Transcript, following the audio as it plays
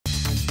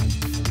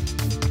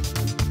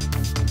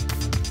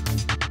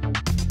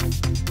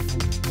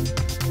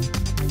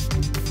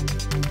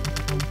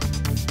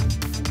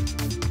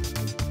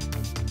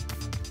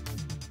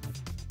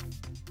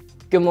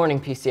Good morning,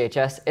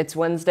 PCHS. It's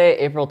Wednesday,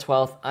 April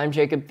 12th. I'm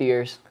Jacob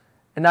Thiers.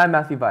 And I'm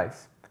Matthew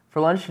Weiss.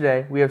 For lunch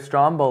today, we have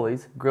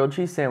stromboli's, grilled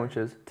cheese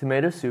sandwiches,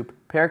 tomato soup,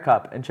 pear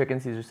cup, and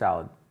chicken Caesar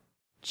salad.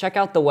 Check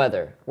out the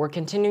weather. We're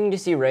continuing to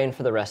see rain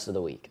for the rest of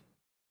the week.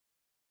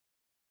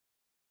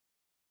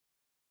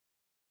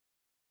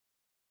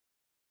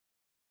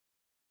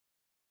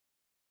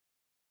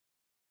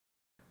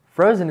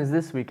 Frozen is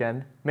this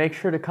weekend. Make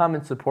sure to come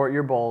and support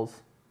your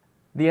bowls.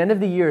 The end of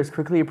the year is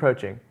quickly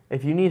approaching.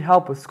 If you need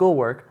help with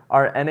schoolwork,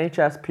 our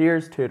NHS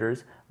peers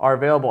tutors are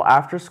available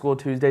after school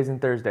Tuesdays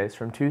and Thursdays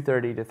from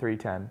 2:30 to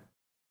 3:10.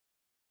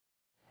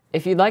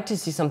 If you'd like to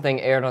see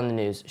something aired on the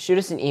news, shoot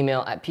us an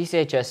email at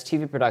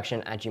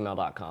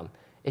pchstvproduction@gmail.com.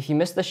 If you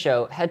missed the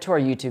show, head to our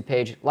YouTube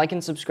page, like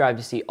and subscribe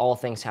to see all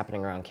things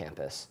happening around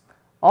campus.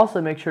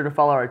 Also, make sure to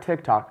follow our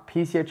TikTok,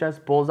 PCHS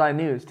Bullseye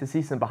News, to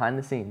see some behind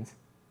the scenes.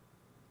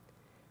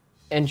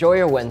 Enjoy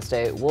your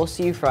Wednesday. We'll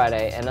see you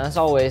Friday, and as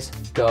always,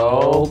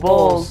 Go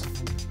Bulls!